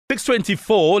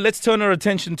6:24, let's turn our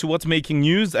attention to what's making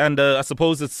news, and I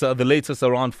suppose it's the latest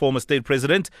around former state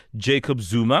president Jacob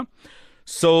Zuma.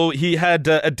 So he had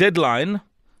a deadline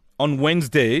on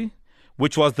Wednesday,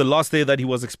 which was the last day that he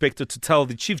was expected to tell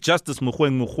the Chief Justice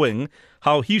Mogoeng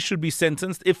how he should be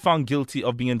sentenced if found guilty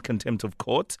of being in contempt of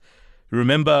court.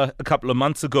 Remember, a couple of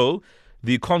months ago,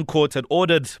 the Court had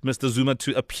ordered Mr. Zuma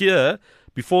to appear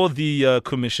before the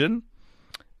commission.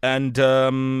 And,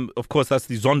 of course, that's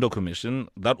the Zondo Commission.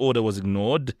 That order was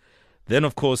ignored. Then,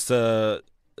 of course,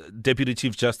 Deputy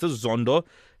Chief Justice Zondo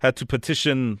had to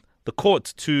petition the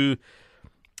court to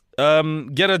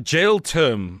get a jail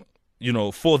term,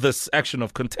 for this action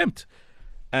of contempt.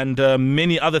 And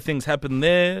many other things happened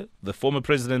there. The former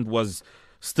president was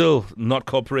still not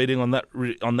cooperating on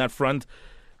that front.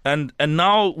 And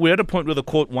now we're at a point where the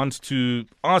court wants to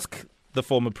ask the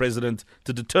former president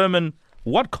to determine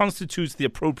what constitutes the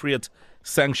appropriate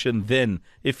sanction then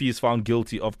if he is found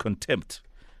guilty of contempt.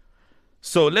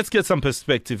 So let's get some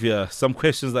perspective here, some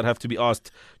questions that have to be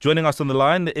asked. Joining us on the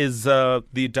line is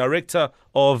the director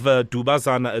of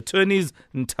Dubazana Attorneys,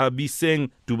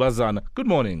 Nthabiseng Dubazana. Good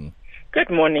morning.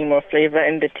 Good morning, More Flavor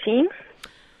and the team.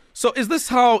 So is this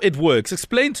how it works?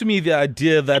 Explain to me the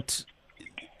idea that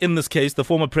in this case the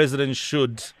former president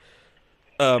should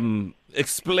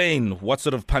explain what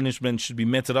sort of punishment should be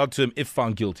meted out to him if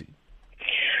found guilty.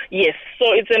 Yes,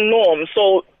 so it's a norm.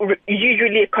 So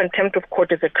usually contempt of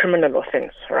court is a criminal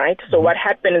offense, right? So what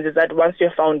happens is that once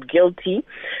you're found guilty,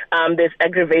 there's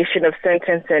aggravation of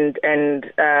sentence and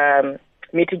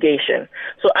mitigation.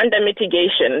 So under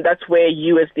mitigation, that's where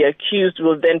you as the accused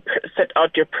will then set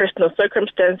out your personal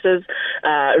circumstances,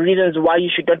 reasons why you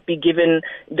should not be given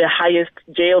the highest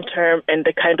jail term and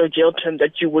the kind of jail term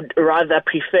that you would rather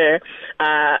prefer,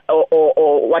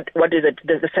 or what is it,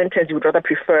 the sentence you would rather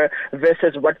prefer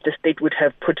versus what the state would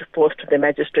have put forth to the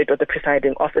magistrate or the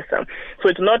presiding officer. So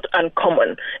it's not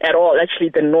uncommon at all, actually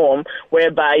the norm,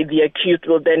 whereby the accused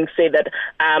will then say that,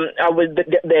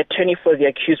 the attorney for the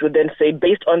accused would then say,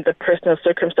 based on the personal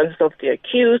circumstances of the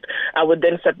accused, I would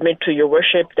then submit to your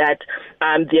worship that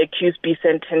the accused be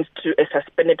sentenced to a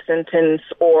suspended sentence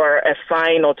or a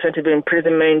fine, alternative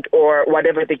imprisonment, or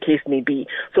whatever the case may be.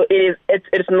 So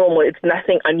it's normal. It's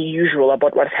nothing unusual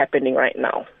about what's happening right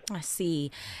now. I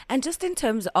see. And just in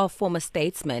terms of former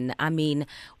statesmen, I mean,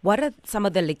 what are some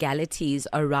of the legalities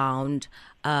around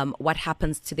what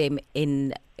happens to them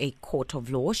in a court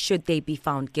of law should they be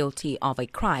found guilty of a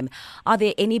crime? Are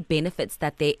there any benefits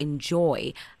that they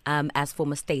enjoy as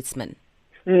former statesmen?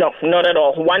 No, not at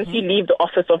all. Once you leave the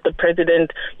office of the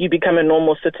president, you become a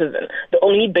normal citizen. The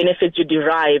only benefits you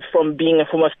derive from being a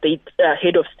former state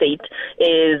head of state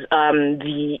is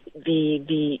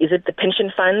is it the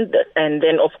pension fund, and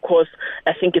then of course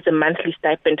I think it's a monthly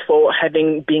stipend for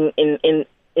having been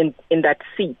in that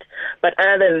seat. But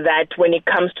other than that, when it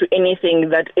comes to anything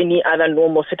that any other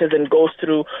normal citizen goes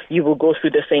through, you will go through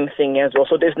the same thing as well.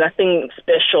 So there's nothing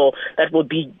special that will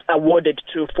be awarded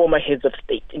to former heads of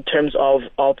state in terms of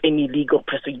any legal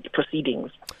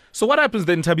proceedings. So what happens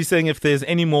then, Nthabiseng, if there's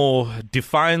any more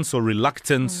defiance or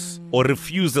reluctance or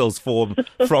refusals from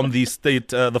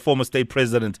the former state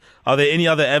president? Are there any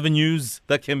other avenues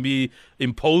that can be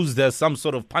imposed as some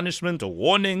sort of punishment or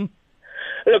warning?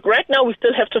 Look, right now we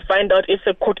still have to find out if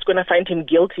the court's going to find him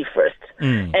guilty first.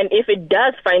 And if it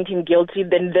does find him guilty,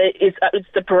 then it's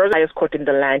the highest court in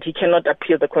the land. He cannot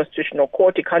appeal the constitutional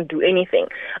court. He can't do anything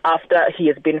after he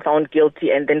has been found guilty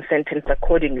and then sentenced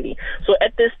accordingly. So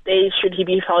at this stage, should he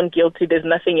be found guilty, there's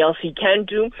nothing else he can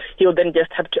do. He will then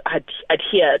just have to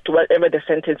adhere to whatever the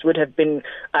sentence would have been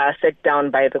set down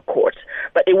by the court.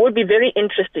 But it would be very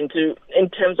interesting in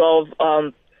terms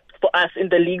of for us in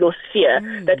the legal sphere,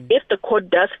 that if the court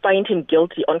does find him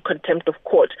guilty on contempt of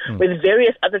court, with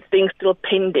various other things still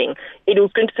pending, it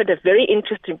is going to set a very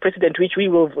interesting precedent, which we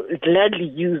will gladly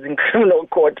use in criminal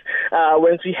court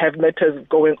once we have matters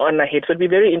going on ahead. So it'll be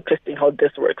very interesting how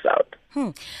this works out.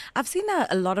 I've seen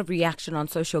a lot of reaction on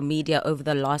social media over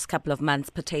the last couple of months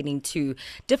pertaining to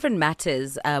different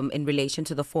matters in relation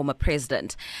to the former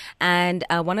president. And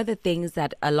one of the things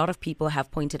that a lot of people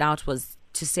have pointed out was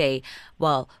to say,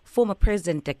 well, former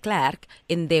President de Klerk,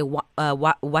 in their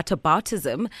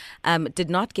whataboutism, did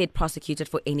not get prosecuted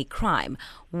for any crime.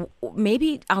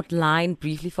 Maybe outline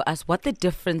briefly for us what the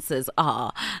differences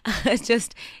are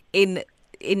just in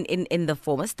the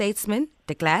former statesman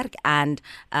de Klerk and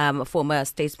former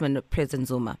statesman President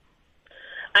Zuma.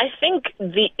 I think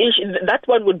the issue, that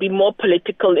one would be more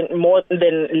political and more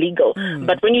than legal.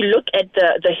 But when you look at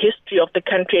the history of the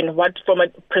country and what former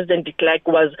President de Klerk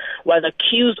was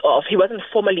accused of, he wasn't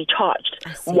formally charged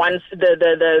once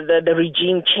the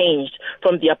regime changed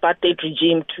from the apartheid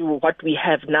regime to what we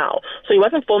have now. So he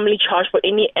wasn't formally charged for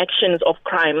any actions of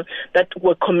crime that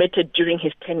were committed during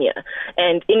his tenure.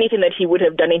 And anything that he would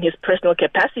have done in his personal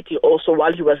capacity also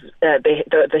while he was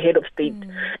the head of state.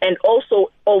 And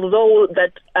also, although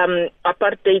that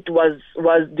apartheid was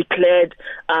declared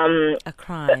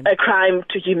a crime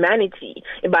to humanity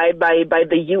by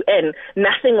the UN,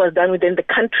 nothing was done within the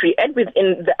country and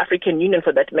within the African Union,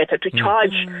 for that matter, to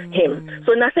charge him.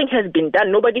 So nothing has been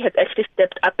done. Nobody has actually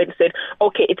stepped up and said,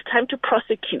 okay, it's time to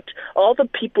prosecute all the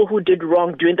people who did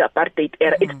wrong during the apartheid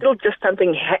era. It's still just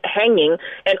something hanging.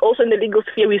 And also in the legal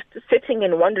sphere, we're sitting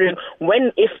and wondering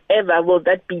when, if ever, will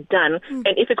that be done?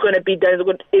 And if it's going to be done,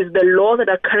 is the law that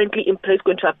are currently in place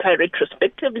going to apply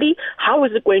retrospectively? How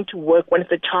is it going to work once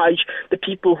they charge the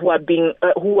people who are being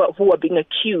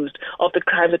accused of the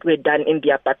crimes that were done in the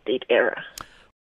apartheid era?